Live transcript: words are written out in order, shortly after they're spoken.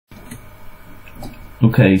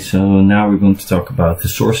Okay, so now we're going to talk about the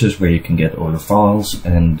sources where you can get all the files,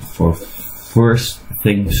 and for first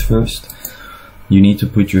things first, you need to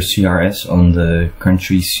put your CRS on the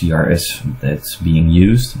country CRS that's being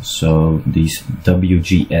used. So these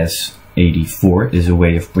WGS84 is a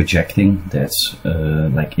way of projecting that's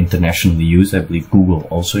like internationally used. I believe Google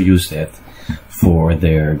also used that for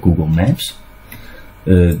their Google Maps.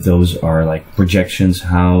 Those are like projections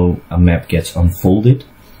how a map gets unfolded.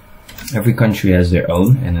 Every country has their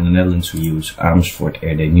own, and in the Netherlands we use Amersfoort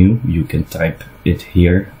RD. You can type it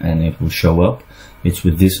here and it will show up. It's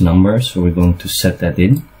with this number, so we're going to set that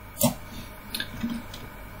in.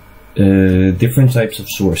 Different types of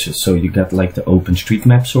sources. So you got like the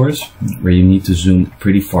OpenStreetMap source, where you need to zoom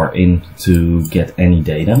pretty far in to get any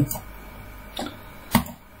data.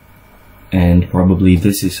 And probably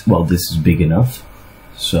this is, well, this is big enough.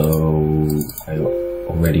 So I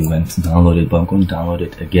already went to download it, but I'm going to download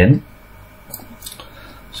it again.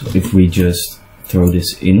 So if we just throw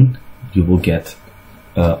this in, you will get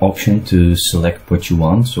option to select what you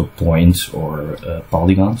want, so points or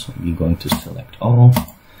polygons. So we're going to select all,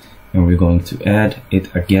 and we're going to add.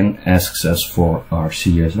 It again asks us for our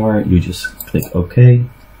CSR. You just click OK,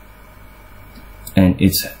 and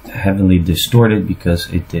it's heavily distorted because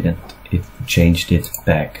it changed it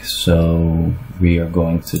back. So we are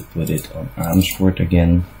going to put it on Amersfoort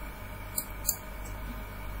again,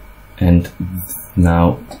 and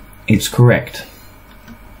now it's correct.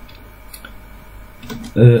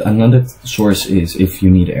 Another source is if you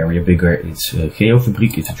need an area bigger, it's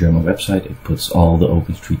GeoFabriek. It's a German website. It puts all the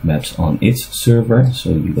OpenStreetMaps on its server. So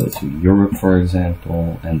you go to Europe, for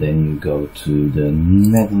example, and then you go to the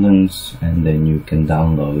Netherlands, and then you can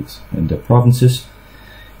download the provinces.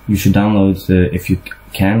 You should download, if you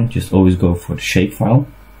can, just always go for the shapefile.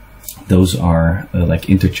 Those are like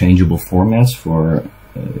interchangeable formats for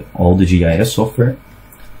all the GIS software.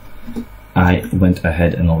 I went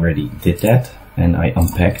ahead and already did that, and I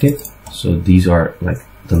unpacked it. So these are like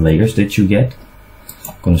the layers that you get.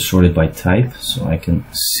 I'm going to sort it by type so I can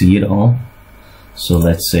see it all. So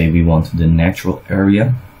let's say we want the natural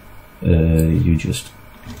area. You just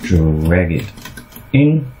drag it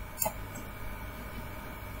in,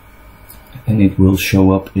 and it will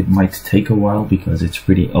show up. It might take a while because it's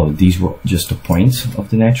pretty, oh, these were just the points of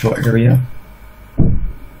the natural area.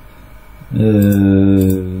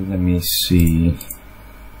 Let me see.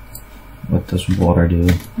 What does water do?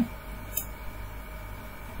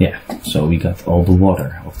 Yeah, so we got all the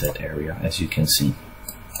water of that area, as you can see.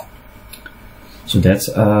 So that's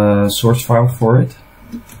a source file for it.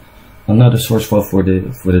 Another source file for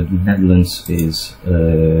the Netherlands is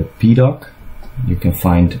PDoc. You can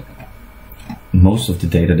find most of the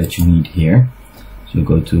data that you need here. So you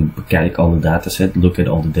go to bekijk alle dataset, look at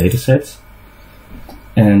all the datasets.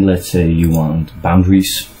 And let's say you want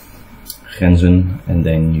boundaries, grenzen, and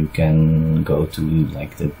then you can go to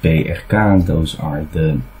like the BRK. Those are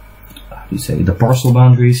the, how do you say, the parcel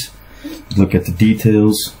boundaries. Look at the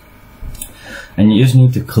details, and you just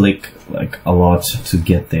need to click like a lot to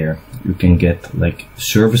get there. You can get like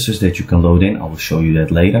services that you can load in. I will show you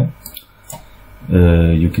that later.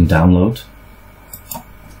 You can download,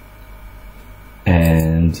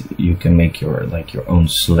 and you can make your own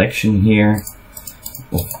selection here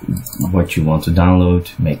of what you want to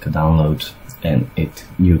download. Make a download, and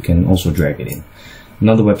you can also drag it in.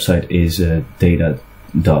 Another website is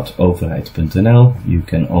data.overheid.nl. You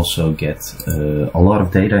can also get a lot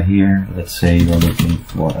of data here. Let's say you're looking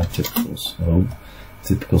for a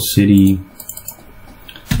typical city.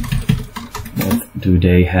 What do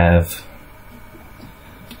they have?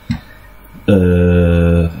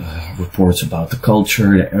 Reports about the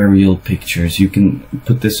culture, the aerial pictures. You can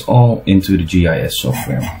put this all into the GIS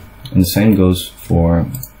software, and the same goes for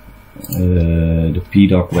the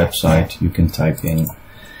PDoc website. You can type in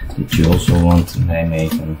that you also want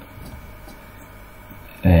Nijmegen,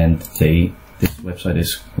 and this website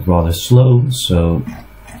is rather slow, so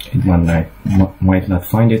it might not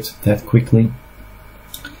find it that quickly.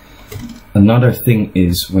 Another thing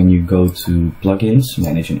is when you go to plugins,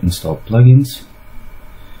 manage and install plugins,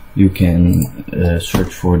 you can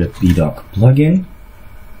search for the PDoc plugin.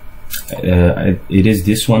 It is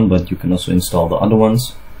this one, but you can also install the other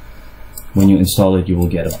ones. When you install it, you will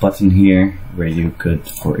get a button here where you could,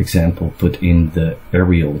 for example, put in the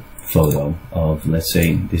aerial photo of, let's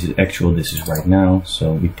say, this is actual, this is right now.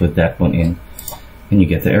 So we put that one in, and you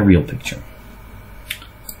get the aerial picture.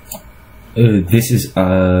 This is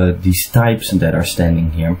these types that are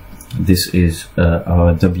standing here. This is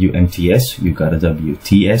a WMTS. You got a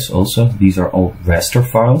WTS also. These are all raster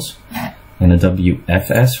files, and a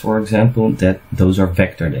WFS, for example, those are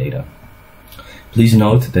vector data. Please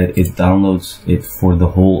note that it downloads it for the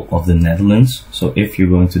whole of the Netherlands. So if you're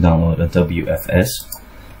going to download a WFS,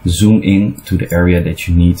 zoom in to the area that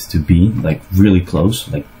you need to be, like really close,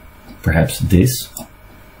 like perhaps this.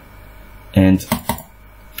 And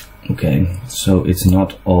okay, so it's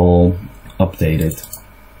not all updated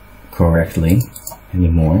correctly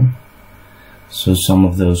anymore. So some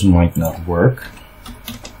of those might not work.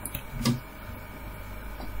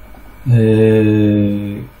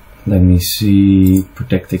 Let me see,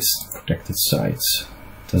 protected sites.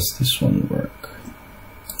 Does this one work?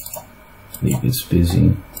 I believe it's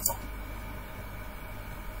busy.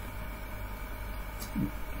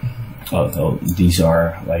 Oh, these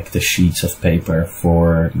are like the sheets of paper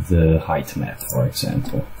for the height map, for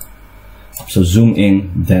example. So zoom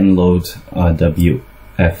in, then load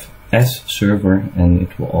WFS server, and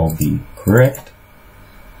it will all be correct.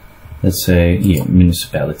 Let's say here,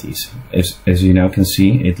 municipalities. As you now can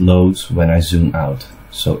see, it loads when I zoom out.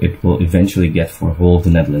 So it will eventually get for the whole of the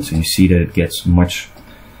Netherlands, and you see that it gets much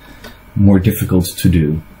more difficult to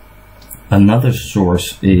do. Another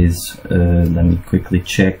source is, let me quickly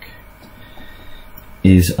check,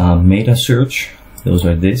 is meta search. Those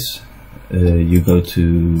are this. You go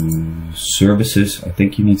to services. I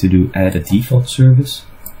think you need to do add a default service.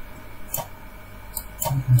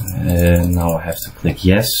 And now I have to click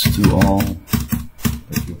yes to all,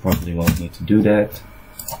 but you probably won't need to do that.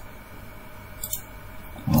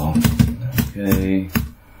 Okay,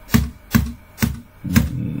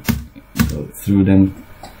 let me go through them.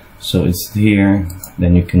 So it's here,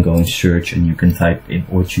 then you can go and search and you can type in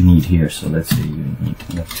what you need here. So let's say you need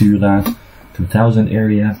Natura 2000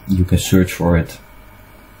 area, you can search for it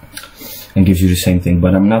and gives you the same thing,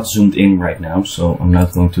 but I'm not zoomed in right now, so I'm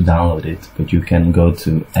not going to download it. But you can go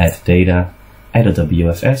to add data, add a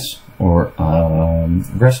WFS or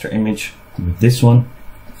raster image with this one.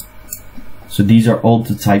 So these are all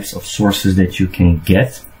the types of sources that you can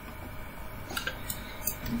get.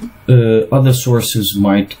 Other sources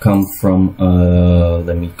might come from,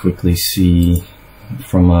 let me quickly see,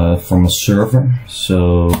 from a server.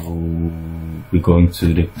 So we're going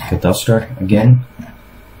to the cadastre again.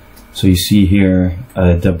 So you see here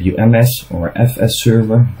WMS or FS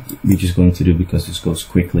server. We're just going to do, because this goes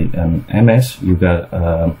quickly, MS. You got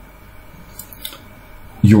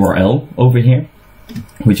URL over here,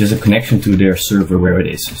 which is a connection to their server where it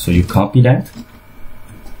is. So you copy that,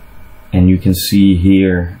 and you can see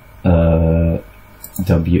here WMS,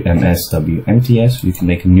 WMTS. You can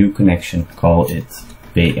make a new connection, call it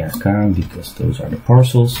BRK, because those are the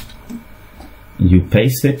parcels. You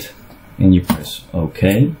paste it and you press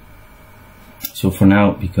OK. So for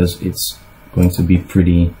now, because it's going to be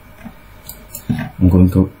pretty, I'm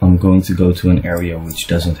going to go to an area which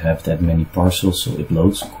doesn't have that many parcels, so it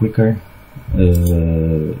loads quicker. Let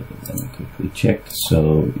me quickly check.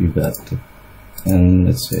 So you got the, and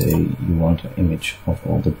let's say you want an image of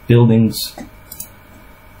all the buildings,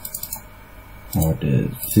 or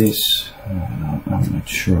this. I'm not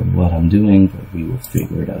sure what I'm doing, but we will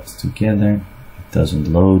figure it out together. It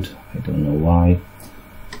doesn't load. I don't know why.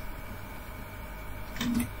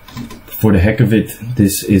 For the heck of it,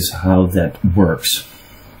 this is how that works.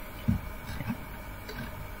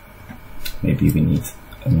 Maybe we need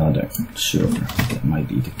another server. That might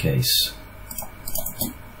be the case.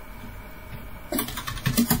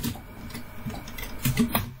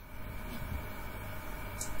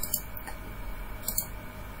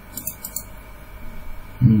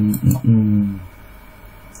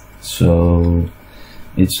 So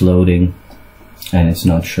it's loading and it's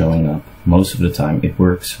not showing up. Most of the time it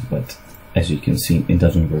works, but as you can see, it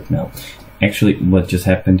doesn't work now. Actually, what just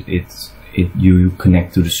happened, you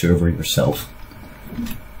connect to the server yourself.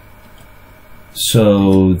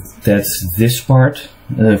 So that's this part.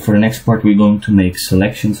 For the next part, we're going to make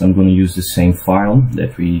selections. I'm going to use the same file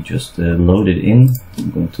that we just loaded in.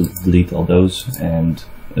 I'm going to delete all those, and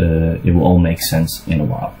it will all make sense in a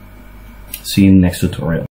while. See you in the next tutorial.